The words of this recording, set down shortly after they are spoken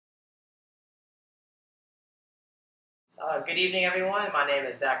Good evening, everyone. My name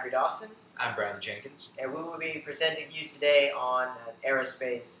is Zachary Dawson, I'm Bradley Jenkins. and we will be presenting you today on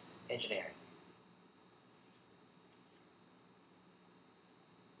aerospace engineering.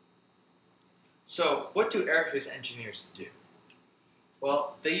 So, what do aerospace engineers do?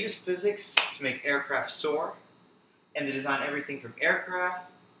 Well, they use physics to make aircraft soar, and they design everything from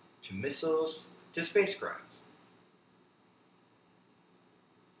aircraft to missiles to spacecraft.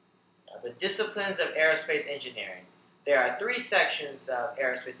 The disciplines of aerospace engineering. There are three sections of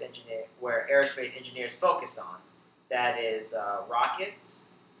aerospace engineering where aerospace engineers focus on. That is rockets,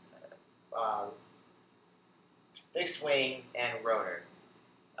 uh, fixed wing, and rotor.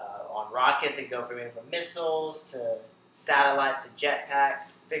 On rockets, they go from missiles to satellites to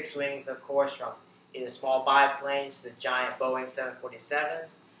jetpacks. Fixed wings, of course, from either small biplanes to the giant Boeing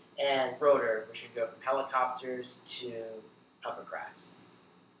 747s, and rotor, which can go from helicopters to hovercrafts.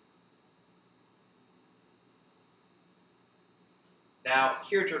 Now,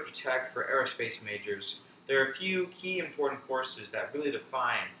 here at Georgia Tech for aerospace majors, there are a few key important courses that really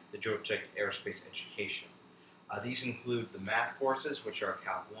define the Georgia Tech aerospace education. These include the math courses, which are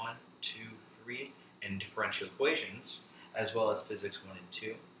Calc 1, 2, 3, and differential equations, as well as Physics 1 and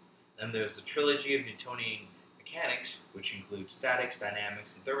 2. Then there's the trilogy of Newtonian mechanics, which includes statics,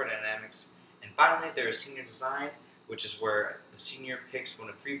 dynamics, and thermodynamics. And finally, there is senior design, which is where the senior picks one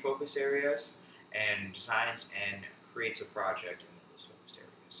of three focus areas and designs and creates a project in one of those focus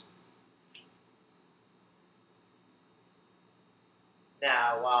areas.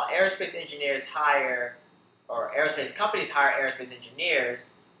 Now, while aerospace engineers aerospace companies hire aerospace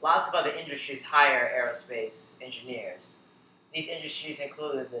engineers, lots of other industries hire aerospace engineers. These industries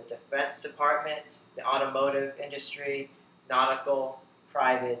include the defense department, the automotive industry, nautical,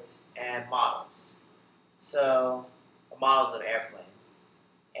 private, and models. So, models of airplanes.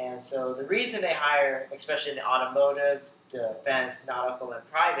 And so the reason they hire, especially in the automotive, defense, nautical, and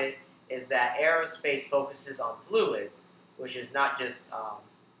private, is that aerospace focuses on fluids, which is not just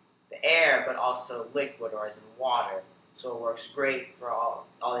the air, but also liquid or as in water. So it works great for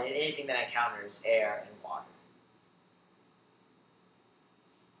anything that encounters air and water.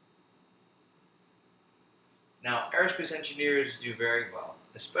 Now, aerospace engineers do very well,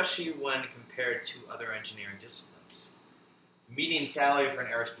 especially when compared to other engineering disciplines. The median salary for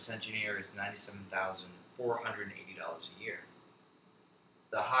an aerospace engineer is $97,480 a year.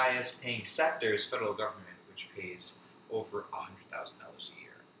 The highest paying sector is federal government, which pays over $100,000 a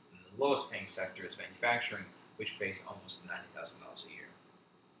year. And the lowest paying sector is manufacturing, which pays almost $90,000 a year.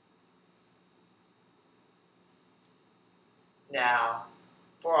 Now,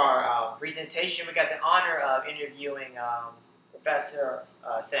 for our presentation, we got the honor of interviewing Professor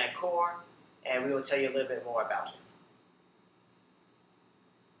Sankor, and we will tell you a little bit more about him.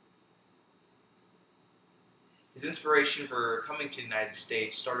 His inspiration for coming to the United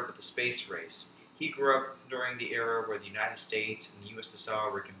States started with the space race. He grew up during the era where the United States and the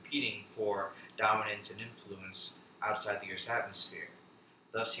USSR were competing for dominance and influence outside the Earth's atmosphere.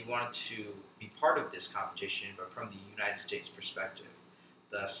 Thus, he wanted to be part of this competition, but from the United States perspective.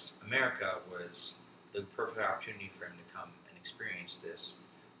 Thus, America was the perfect opportunity for him to come and experience this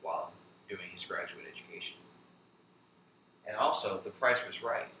while doing his graduate education. And also, the price was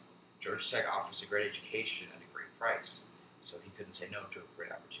right. Georgia Tech offers a great education at a great price, so he couldn't say no to a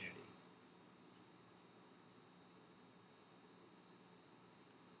great opportunity.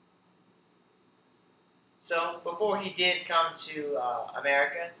 So before he did come to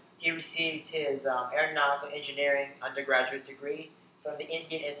America, he received his aeronautical engineering undergraduate degree from the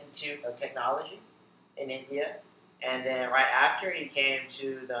Indian Institute of Technology in India. And then right after, he came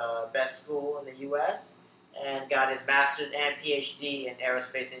to the best school in the U.S. and got his master's and PhD in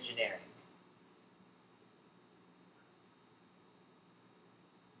aerospace engineering.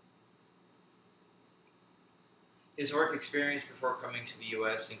 His work experience before coming to the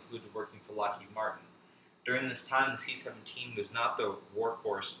U.S. included working for Lockheed Martin. During this time, the C-17 was not the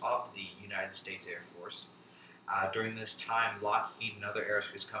workhorse of the United States Air Force. During this time, Lockheed and other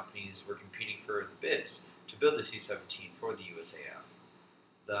aerospace companies were competing for the bids to build the C-17 for the USAF.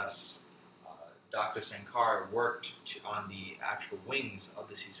 Thus, Dr. Sankar worked on the actual wings of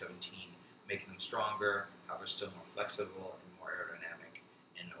the C-17, making them stronger, however still more flexible and more aerodynamic,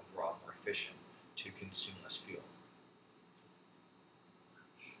 and overall more efficient to consume less fuel.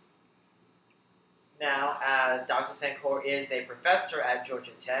 Now, as Dr. Sankor is a professor at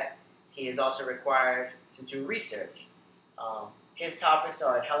Georgia Tech, he is also required to do research. His topics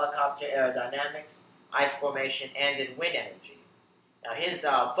are in helicopter aerodynamics, ice formation, and in wind energy. Now, his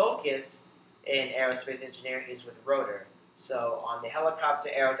focus in aerospace engineering is with rotor. So on the helicopter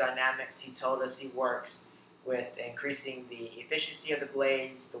aerodynamics, he told us he works with increasing the efficiency of the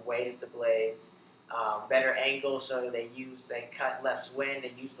blades, the weight of the blades, better angles so they cut less wind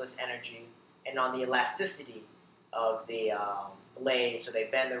and use less energy, and on the elasticity of the blades so they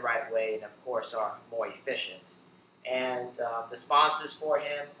bend the right way and of course are more efficient. And the sponsors for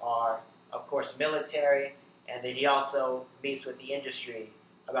him are of course military, and then he also meets with the industry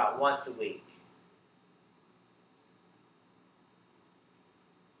about once a week.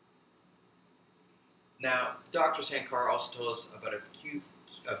 Now, Dr. Sankar also told us about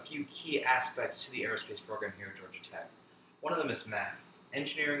a few key aspects to the aerospace program here at Georgia Tech. One of them is math.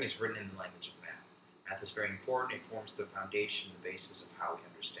 Engineering is written in the language of math. Math is very important. It forms the foundation, the basis of how we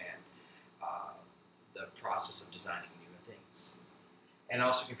understand uh, the process of designing new things. And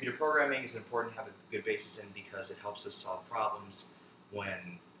also, computer programming is important to have a good basis in because it helps us solve problems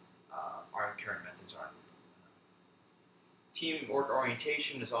when our current methods aren't. Teamwork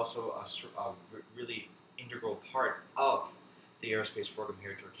orientation is also a really integral part of the aerospace program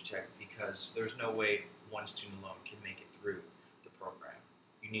here at Georgia Tech because there's no way one student alone can make it through the program.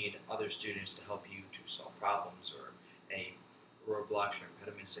 You need other students to help you to solve problems or any roadblocks or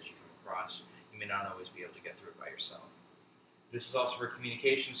impediments that you come across. You may not always be able to get through it by yourself. This is also where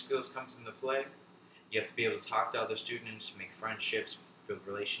communication skills comes into play. You have to be able to talk to other students, make friendships, build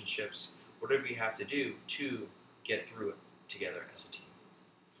relationships, whatever you have to do to get through it together as a team.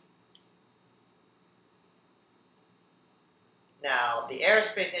 Now, the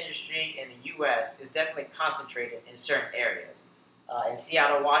aerospace industry in the U.S. is definitely concentrated in certain areas. In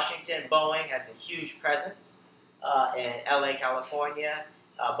Seattle, Washington, Boeing has a huge presence. In L.A., California,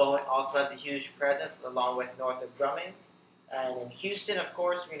 Boeing also has a huge presence, along with Northrop Grumman. And in Houston, of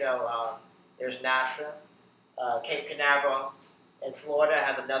course, there's NASA. Cape Canaveral in Florida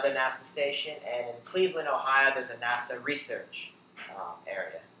has another NASA station, and in Cleveland, Ohio, there's a NASA research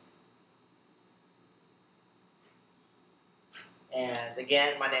area. And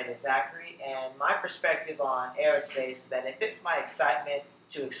again, my name is Zachary, and my perspective on aerospace is that it fits my excitement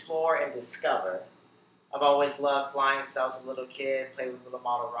to explore and discover. I've always loved flying since I was a little kid, played with little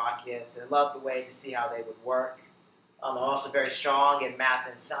model rockets, and loved the way to see how they would work. I'm also very strong in math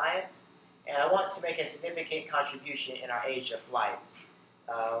and science, and I want to make a significant contribution in our age of flight.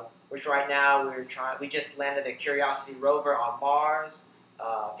 Which right now we just landed a Curiosity rover on Mars.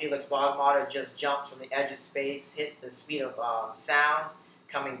 Felix Bogmotter just jumped from the edge of space, hit the speed of sound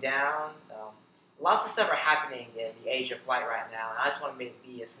coming down. Lots of stuff are happening in the age of flight right now, and I just want to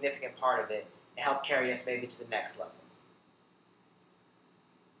be a significant part of it and help carry us maybe to the next level.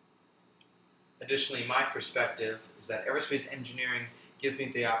 Additionally, my perspective is that aerospace engineering gives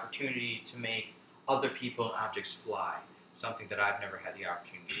me the opportunity to make other people and objects fly, something that I've never had the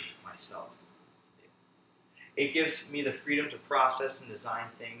opportunity to do myself. It gives me the freedom to process and design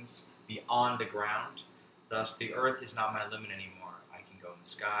things beyond the ground. Thus, the earth is not my limit anymore. I can go in the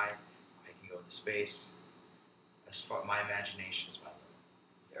sky, I can go into space. As far my imagination is my limit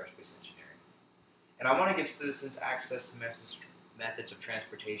with aerospace engineering. And I want to give citizens access to methods of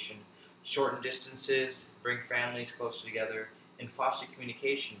transportation, shorten distances, bring families closer together, and foster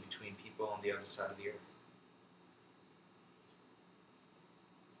communication between people on the other side of the earth.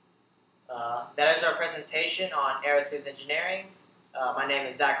 That is our presentation on aerospace engineering. My name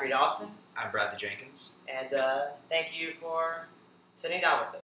is Zachary Dawson. I'm Bradley Jenkins. And thank you for sitting down with us.